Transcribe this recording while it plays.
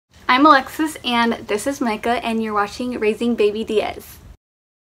I'm Alexis and this is Micah and you're watching Raising Baby Diaz.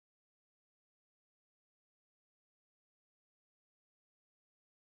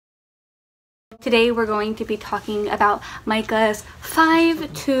 Today we're going to be talking about Micah's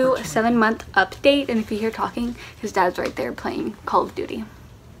 5 to 7 month update, and if you hear talking, his dad's right there playing Call of Duty.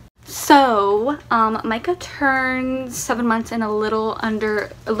 So Micah turns 7 months in a little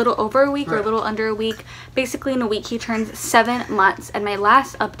over a week, or a little under a week. Basically in a week he turns 7 months, and my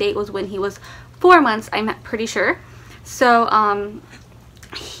last update was when he was 4 months, I'm pretty sure. So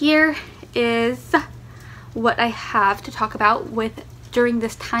here is what I have to talk about during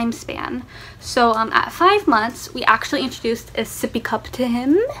this time span. So at 5 months we actually introduced a sippy cup to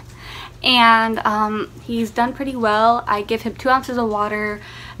him, and he's done pretty well. I give him 2 ounces of water,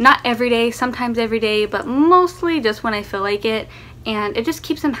 not every day, sometimes every day, but mostly just when I feel like it, and it just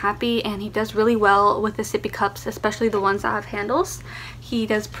keeps him happy, and he does really well with the sippy cups, especially the ones that have handles. He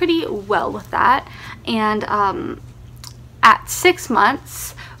does pretty well with that. And at 6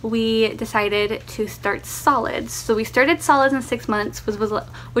 months we decided to start solids. So we started solids in 6 months,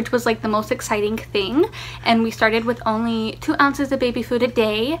 which was like the most exciting thing, and we started with only 2 ounces of baby food a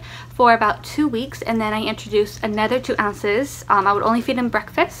day for about 2 weeks, and then I introduced another 2 ounces. I would only feed him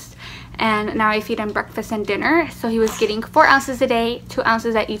breakfast, and now I feed him breakfast and dinner. So he was getting 4 ounces a day, 2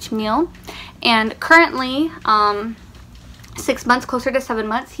 ounces at each meal, and currently 6 months, closer to 7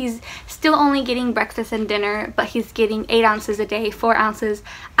 months, he's still only getting breakfast and dinner, but he's getting 8 ounces a day, 4 ounces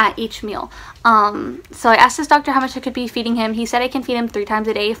at each meal. So I asked his doctor how much I could be feeding him. He said I can feed him 3 times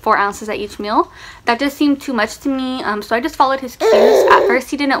a day, 4 ounces at each meal. That just seemed too much to me, so I just followed his cues. At first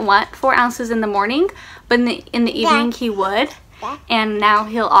he didn't want 4 ounces in the morning, but in the evening he would. And now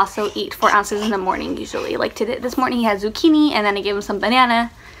he'll also eat 4 ounces in the morning usually. Like this morning he had zucchini, and then I gave him some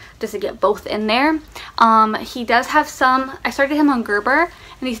banana, just to get both in there. He does have some, I started him on Gerber,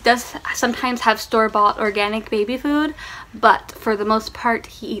 and he does sometimes have store-bought organic baby food, but for the most part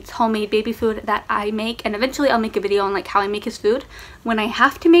he eats homemade baby food that I make, and eventually I'll make a video on like how I make his food when I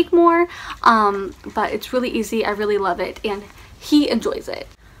have to make more, but it's really easy. I really love it, and he enjoys it.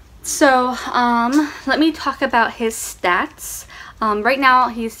 So let me talk about his stats. Right now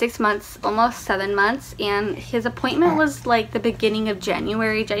he's 6 months, almost 7 months, and his appointment was like the beginning of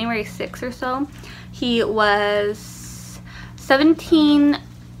January 6th or so. He was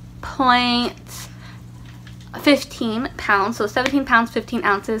 17.15 pounds, so 17 pounds 15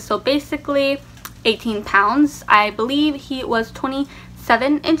 ounces, so basically 18 pounds. I believe he was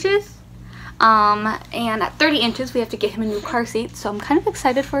 27 inches. And at 30 inches we have to get him a new car seat, so I'm kind of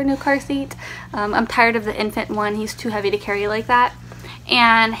excited for a new car seat. I'm tired of the infant one. He's too heavy to carry like that.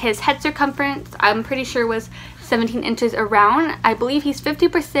 And his head circumference, I'm pretty sure, was 17 inches around. I believe he's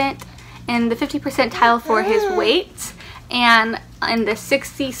 50% in the 50 percentile for his weight, and in the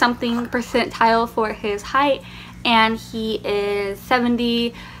 60 something percentile for his height, and he is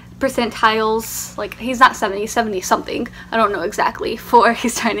 70 percentiles, like he's not 70, 70 something, I don't know exactly, for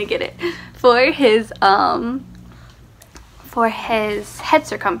he's trying to get it for his head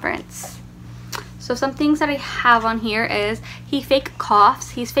circumference. So some things that I have on here is he fake coughs.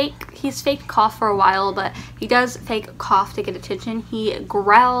 He's faked cough for a while, but he does fake cough to get attention. He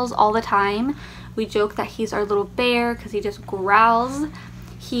growls all the time. We joke that he's our little bear because he just growls.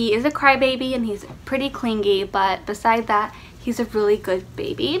 He is a crybaby and he's pretty clingy, but beside that, he's a really good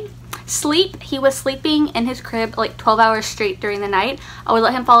baby. Sleep, he was sleeping in his crib like 12 hours straight during the night. I would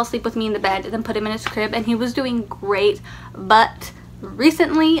let him fall asleep with me in the bed and then put him in his crib, and he was doing great. But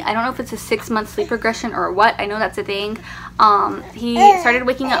recently, I don't know if it's a 6 month sleep regression or what, I know that's a thing, he started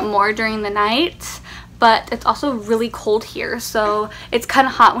waking up more during the night, but it's also really cold here, so it's kind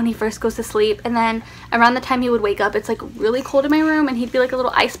of hot when he first goes to sleep, and then around the time he would wake up, it's like really cold in my room, and he'd be like a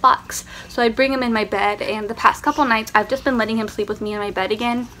little ice box. So I'd bring him in my bed, and the past couple nights I've just been letting him sleep with me in my bed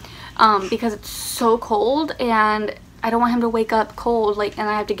again, because it's so cold and I don't want him to wake up cold, like, and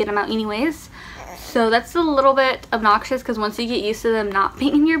I have to get him out anyways. So that's a little bit obnoxious, because once you get used to them not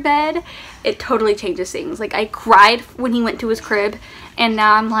being in your bed, it totally changes things. Like, I cried when he went to his crib, and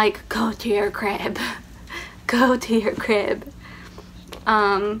now I'm like, go to your crib. Go to your crib.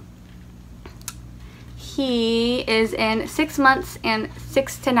 He is in 6 months and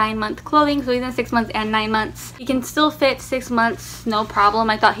 6 to 9 month clothing, so he's in 6 months and 9 months. He can still fit 6 months, no problem.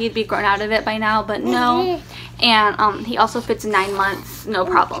 I thought he'd be grown out of it by now, but no. And he also fits 9 months, no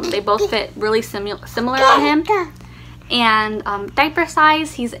problem. They both fit really similar on him. And diaper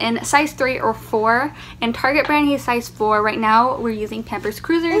size, he's in size 3 or 4. In Target brand, he's size 4. Right now, we're using Pampers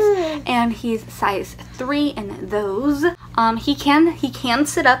Cruisers, and he's size 3 in those. He can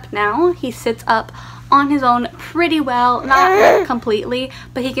sit up now. He sits up on his own pretty well, not completely,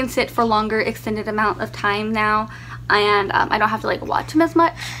 but he can sit for longer extended amount of time now. And I don't have to like watch him as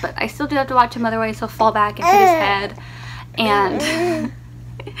much, but I still do have to watch him, otherwise he'll fall back and hit his head. And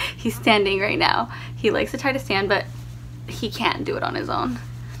he's standing right now. He likes to try to stand, but he can't do it on his own.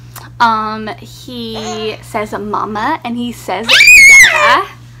 He says mama, and he says dada,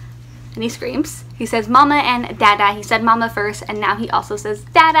 and he screams. He says mama and dada. He said mama first, and now he also says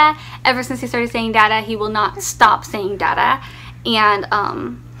dada. Ever since he started saying dada, he will not stop saying dada. And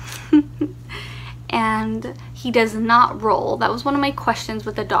and he does not roll. That was one of my questions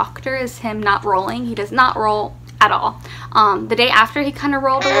with the doctor, is him not rolling. He does not roll at all. The day after, he kind of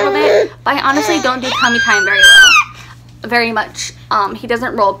rolled a little bit, but I honestly don't do tummy time very much. He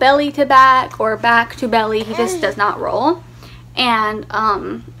doesn't roll belly to back or back to belly. He just does not roll. And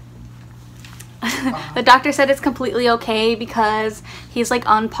the doctor said it's completely okay because he's like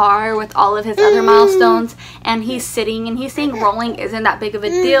on par with all of his other milestones, and he's sitting, and he's saying rolling isn't that big of a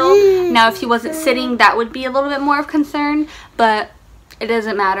deal. Now if he wasn't sitting, that would be a little bit more of concern, but it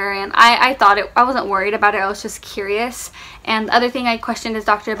doesn't matter. And I wasn't worried about it. I was just curious. And the other thing I questioned his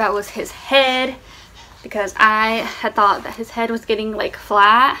doctor about was his head, because I had thought that his head was getting like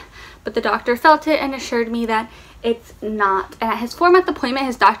flat, but the doctor felt it and assured me that it's not. And at his 4-month appointment,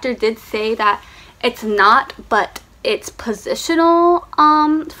 his doctor did say that it's not, but it's positional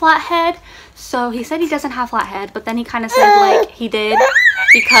flat head. So he said he doesn't have flat head, but then he kind of said like he did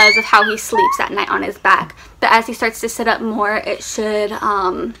because of how he sleeps at night on his back. But as he starts to sit up more, it should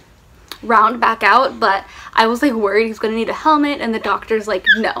round back out. But I was like worried he's gonna need a helmet, and the doctor's like,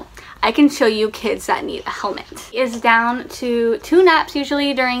 no, I can show you kids that need a helmet. He is down to 2 naps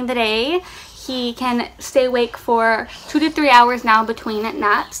usually during the day. He can stay awake for 2 to 3 hours now between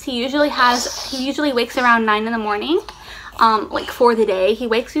naps. He usually wakes around 9 in the morning, like for the day. He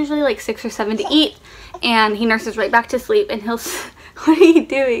wakes usually like 6 or 7 to eat, and he nurses right back to sleep, and he'll what are you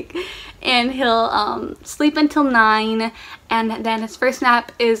doing? And he'll sleep until 9, and then his first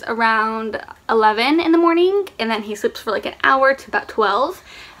nap is around 11 in the morning, and then he sleeps for like an hour to about 12,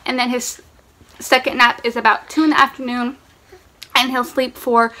 and then his second nap is about 2 in the afternoon, and he'll sleep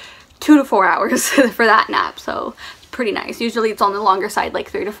for 2 to 4 hours for that nap. So pretty nice. Usually it's on the longer side,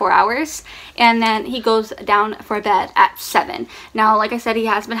 like 3 to 4 hours, and then he goes down for bed at 7. Now, like I said, he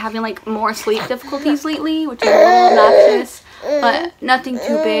has been having like more sleep difficulties lately, which is a little obnoxious, but nothing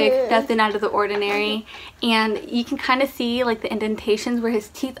too big, nothing out of the ordinary. And you can kind of see like the indentations where his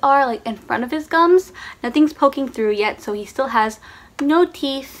teeth are, like in front of his gums. Nothing's poking through yet, so he still has no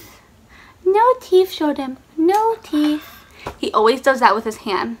teeth. No teeth, showed him. No teeth. He always does that with his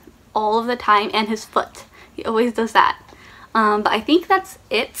hand all of the time, and his foot. He always does that. But I think that's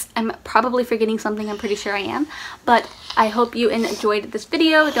it. I'm probably forgetting something. I'm pretty sure I am. But I hope you enjoyed this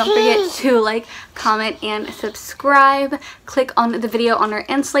video. Don't forget to like, comment, and subscribe. Click on the video on our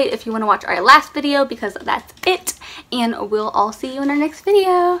end slate if you want to watch our last video, because that's it. And we'll all see you in our next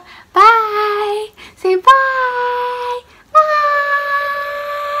video. Bye!